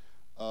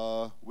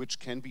 which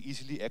can be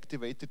easily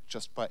activated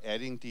just by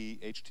adding the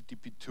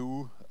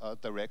HTTP2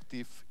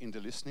 directive in the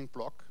listening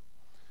block.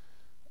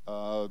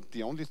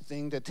 The only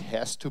thing that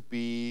has to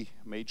be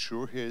made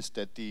sure here is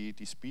that the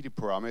speedy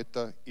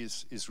parameter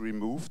is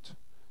removed,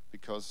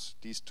 because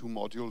these two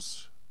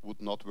modules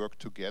would not work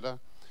together.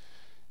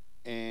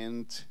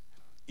 And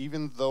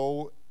even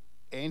though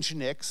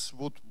NGINX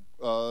would,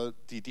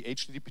 the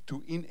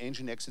HTTP2 in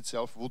NGINX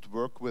itself would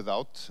work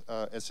without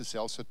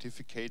SSL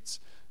certificates,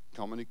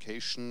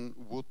 communication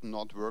would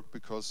not work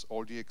because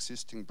all the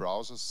existing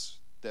browsers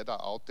that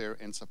are out there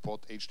and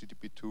support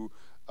HTTP2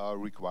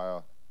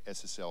 require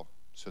SSL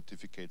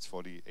certificates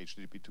for the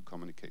HTTP2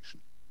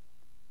 communication.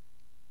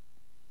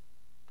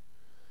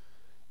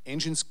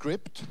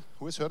 NGINX.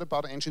 Who has heard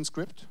about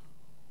NGINX?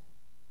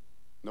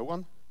 No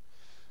one?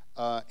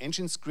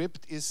 NGINX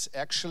is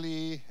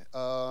actually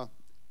a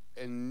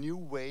new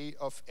way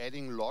of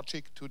adding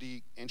logic to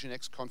the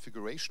NGINX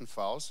configuration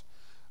files,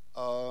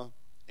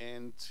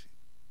 and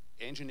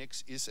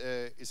NGINX is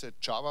a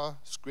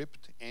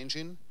JavaScript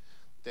engine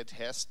that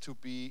has to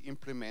be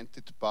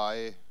implemented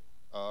by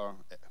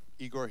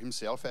Igor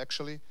himself.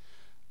 Actually,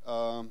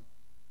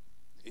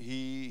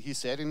 he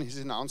said in his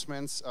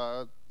announcements,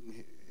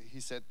 he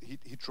said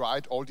he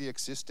tried all the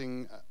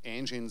existing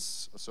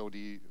engines, so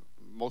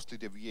mostly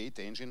the V8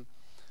 engine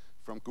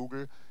from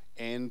Google,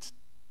 and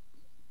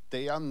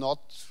they are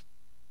not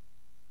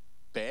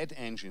bad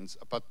engines,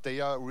 but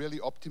they are really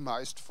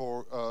optimized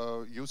for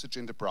usage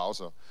in the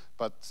browser.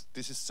 But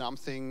this is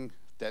something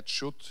that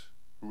should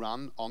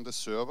run on the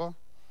server,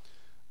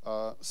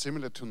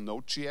 similar to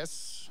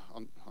Node.js.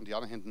 On the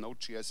other hand,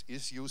 Node.js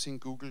is using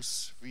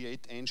Google's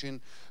V8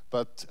 engine,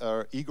 but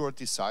Igor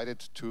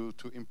decided to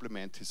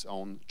implement his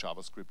own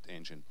JavaScript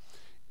engine.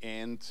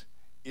 And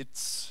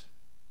it's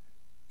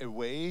a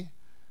way,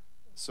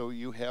 so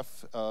you have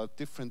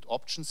different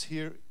options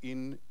here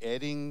in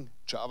adding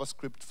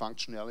JavaScript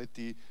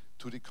functionality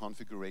to the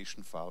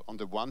configuration file. On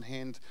the one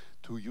hand,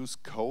 to use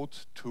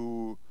code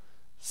to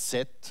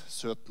set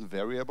certain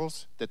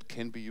variables that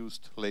can be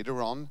used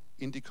later on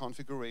in the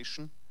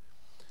configuration.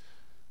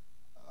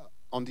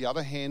 On the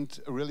other hand,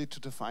 really to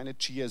define a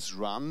GS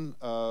run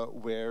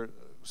where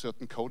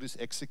certain code is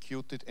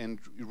executed and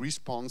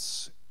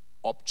response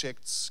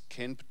objects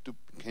can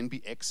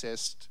be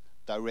accessed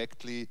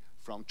directly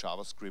from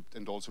JavaScript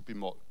and also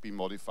be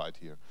modified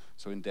here.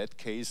 So in that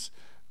case,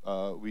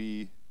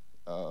 the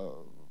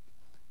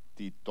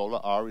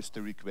 $R is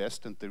the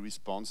request and the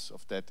response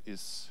of that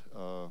is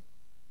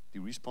the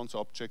response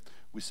object.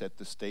 We set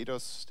the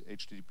status, the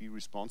HTTP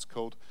response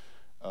code,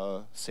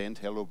 send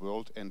hello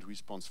world and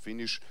response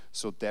finish.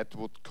 So that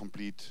would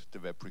complete the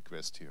web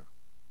request here.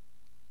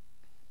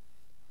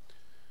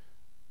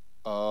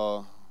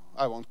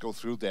 I won't go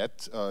through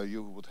that.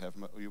 You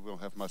will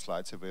have my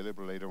slides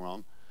available later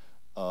on.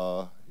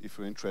 If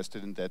you're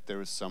interested in that,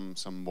 there is some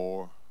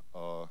more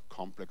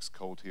complex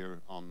code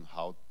here on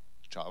how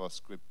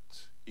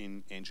JavaScript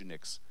in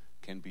NGINX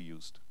can be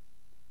used.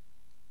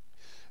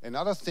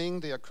 Another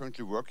thing they are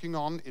currently working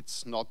on,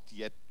 it's not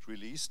yet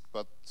released,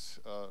 but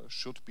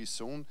should be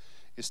soon,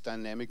 is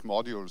dynamic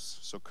modules.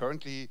 So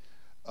currently,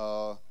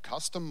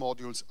 custom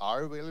modules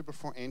are available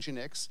for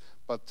NGINX,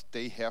 but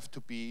they have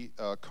to be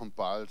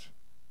compiled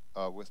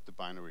with the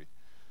binary.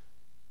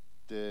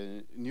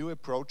 The new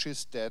approach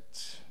is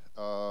that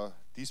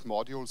these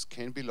modules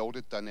can be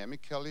loaded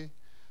dynamically.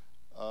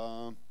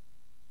 On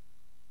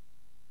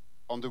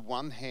the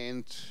one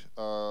hand,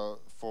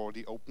 for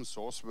the open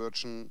source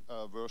version,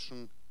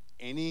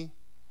 any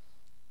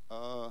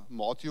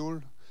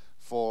module.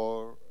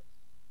 For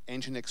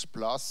NGINX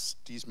Plus,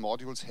 these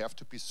modules have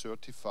to be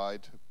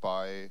certified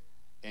by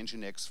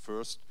NGINX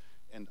first,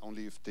 and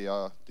only if they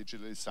are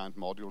digitally signed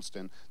modules,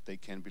 then they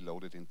can be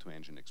loaded into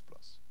NGINX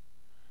Plus.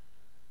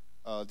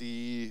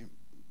 The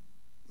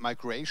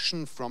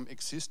migration from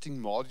existing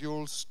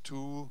modules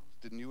to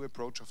the new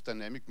approach of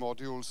dynamic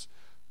modules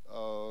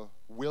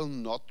will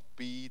not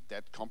be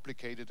that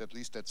complicated, at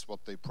least that's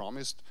what they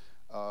promised.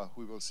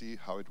 We will see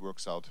how it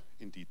works out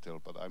in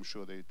detail, but I'm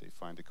sure they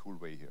find a cool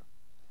way here.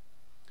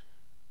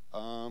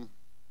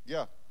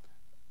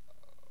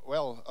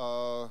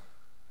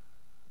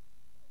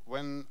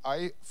 When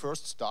I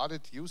first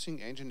started using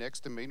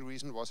NGINX, the main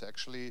reason was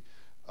actually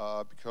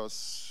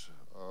because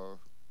a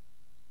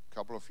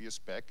couple of years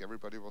back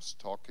everybody was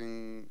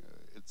talking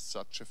it's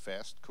such a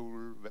fast,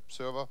 cool web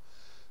server.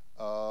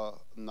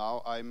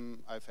 Now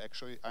I'm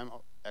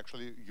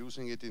actually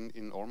using it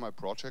in all my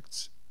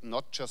projects,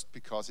 not just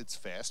because it's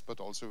fast, but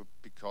also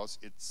because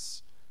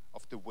it's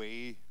of the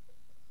way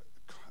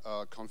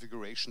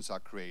configurations are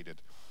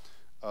created.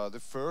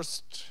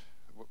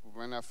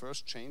 When I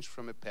first changed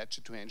from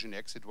Apache to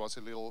NGINX, it was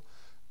a little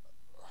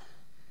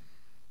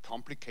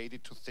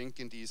complicated to think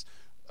in these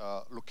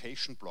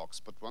location blocks.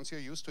 But once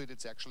you're used to it,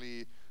 it's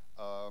actually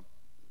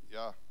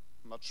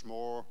much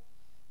more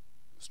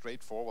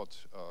straightforward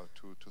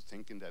to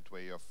think in that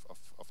way of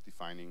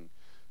defining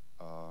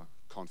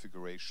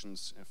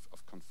configurations,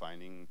 of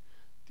confining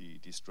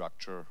the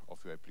structure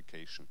of your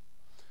application.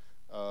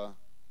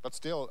 But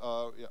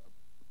still,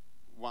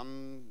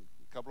 one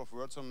couple of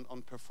words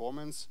on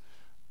performance.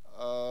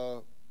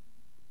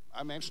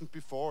 I mentioned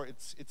before,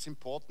 it's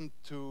important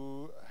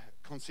to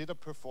consider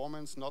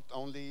performance not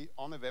only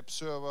on a web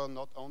server,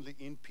 not only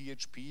in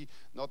PHP,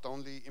 not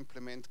only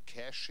implement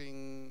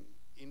caching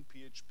in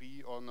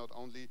PHP or not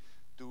only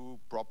do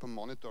proper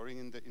monitoring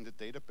in the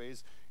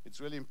database.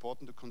 It's really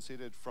important to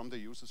consider it from the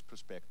user's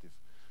perspective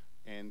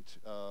and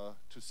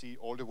to see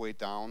all the way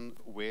down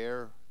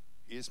where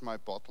is my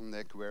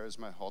bottleneck, where is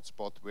my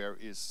hotspot, where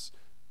is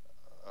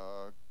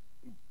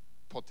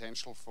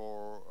potential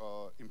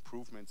for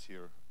improvements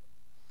here.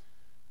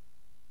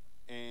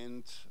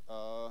 And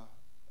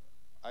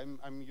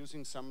I'm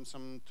using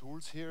some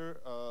tools here.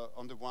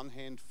 On the one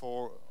hand,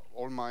 for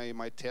all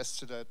my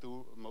tests that I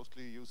do,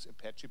 mostly use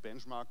Apache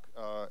Benchmark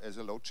as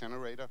a load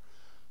generator,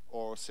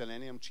 or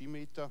Selenium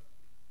GMeter.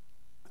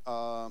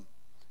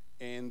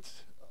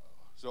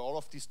 So all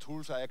of these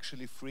tools are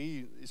actually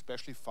free,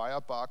 especially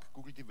Firebug,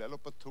 Google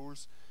Developer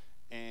Tools,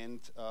 and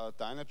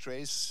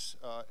Dynatrace,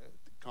 the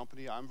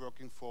company I'm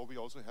working for. We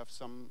also have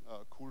some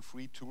cool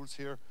free tools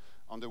here.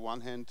 On the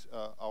one hand,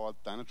 our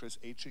Dynatrace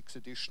HX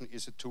edition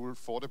is a tool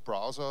for the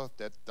browser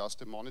that does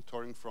the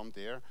monitoring from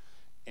there.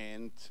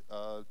 And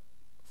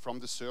from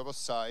the server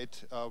side,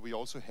 we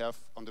also have,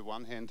 on the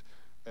one hand,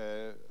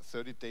 a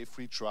 30-day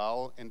free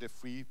trial and a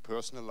free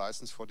personal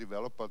license for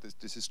developer.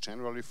 This is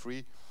generally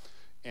free,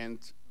 and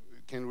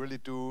can really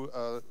do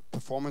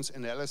performance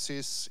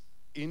analysis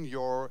in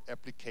your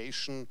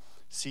application,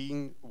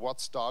 seeing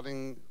what's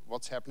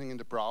happening in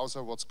the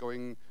browser, what's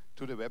going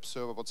to the web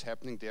server, what's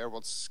happening there,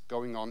 what's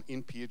going on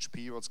in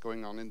PHP, what's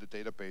going on in the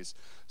database.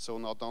 So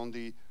not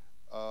only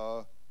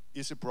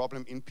is a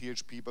problem in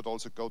PHP, but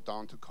also go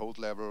down to code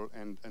level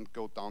and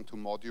go down to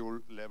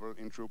module level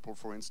in Drupal,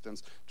 for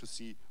instance, to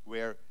see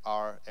where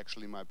are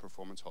actually my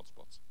performance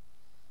hotspots.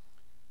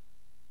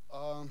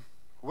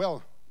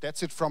 Well,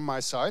 that's it from my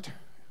side.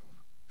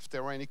 If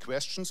there are any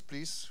questions,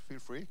 please feel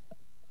free.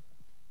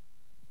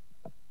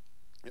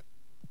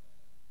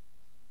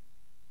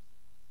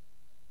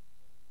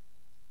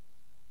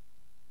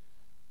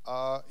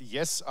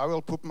 Yes, I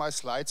will put my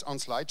slides on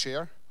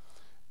SlideShare,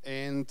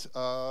 and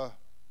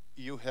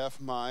you have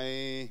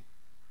my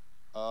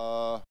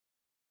wrong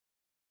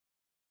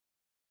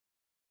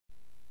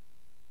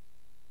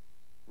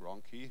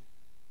key.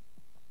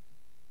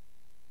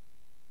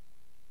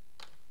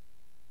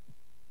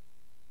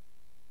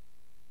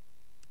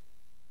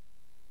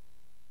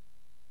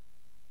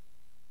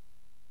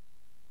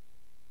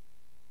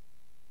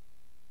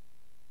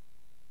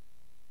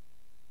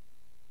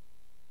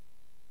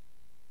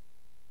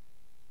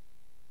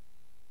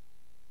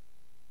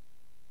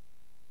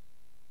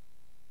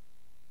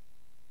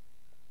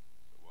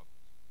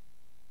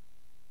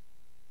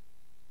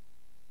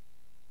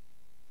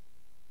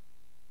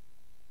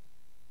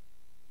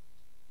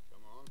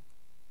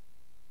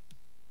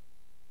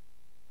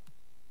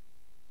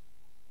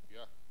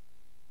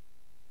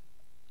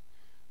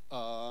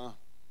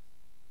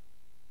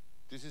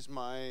 This is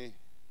my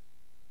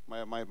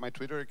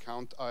Twitter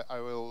account. I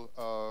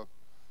will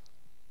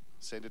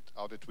send it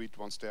out a tweet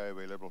once they are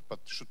available, but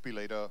should be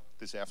later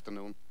this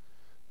afternoon.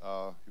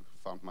 You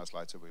found my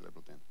slides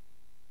available then,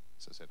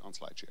 as I said, on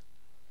SlideShare.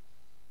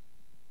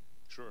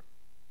 Sure.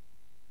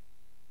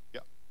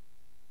 Yeah.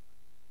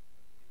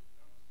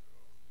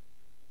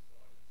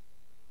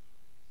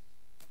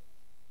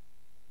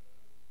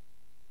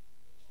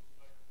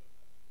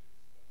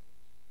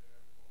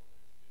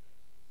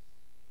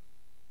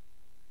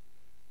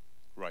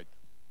 Right.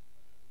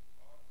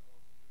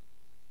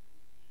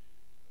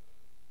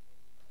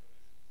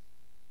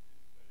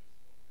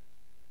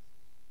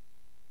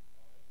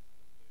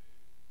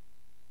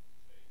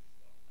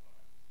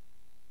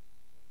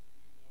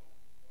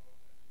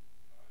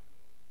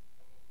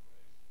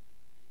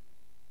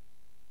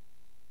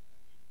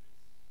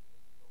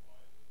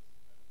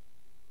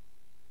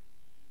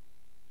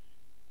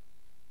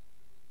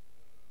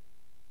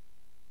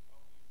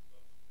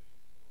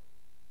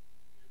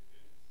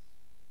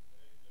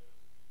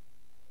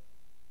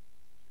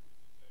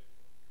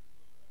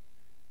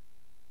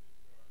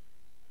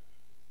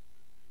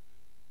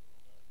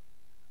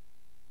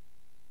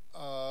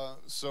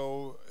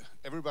 So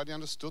everybody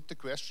understood the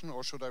question,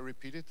 or should I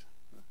repeat it?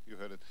 You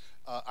heard it.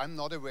 I'm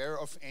not aware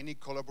of any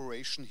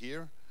collaboration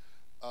here.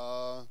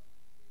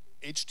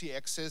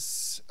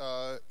 HTAccess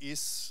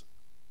is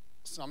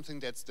something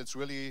that's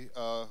really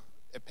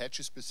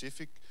Apache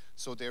specific,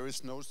 so there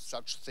is no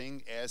such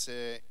thing as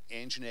a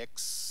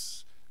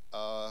NGINX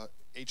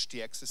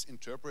HTAccess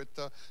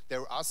interpreter.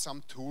 There are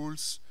some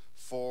tools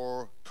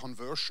for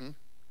conversion,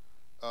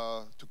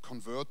 to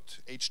convert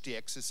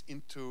HTAccess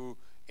into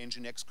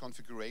NGINX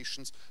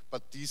configurations,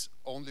 but these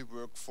only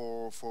work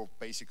for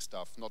basic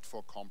stuff, not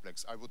for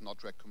complex. I would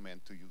not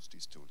recommend to use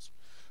these tools.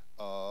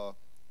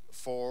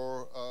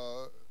 For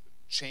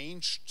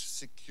changed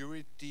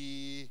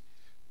security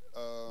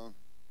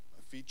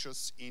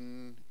features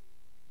in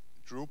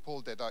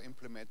Drupal that are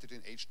implemented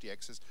in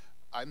HTAccess,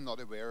 I'm not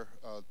aware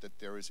that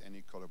there is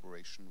any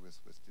collaboration with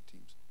the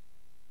teams.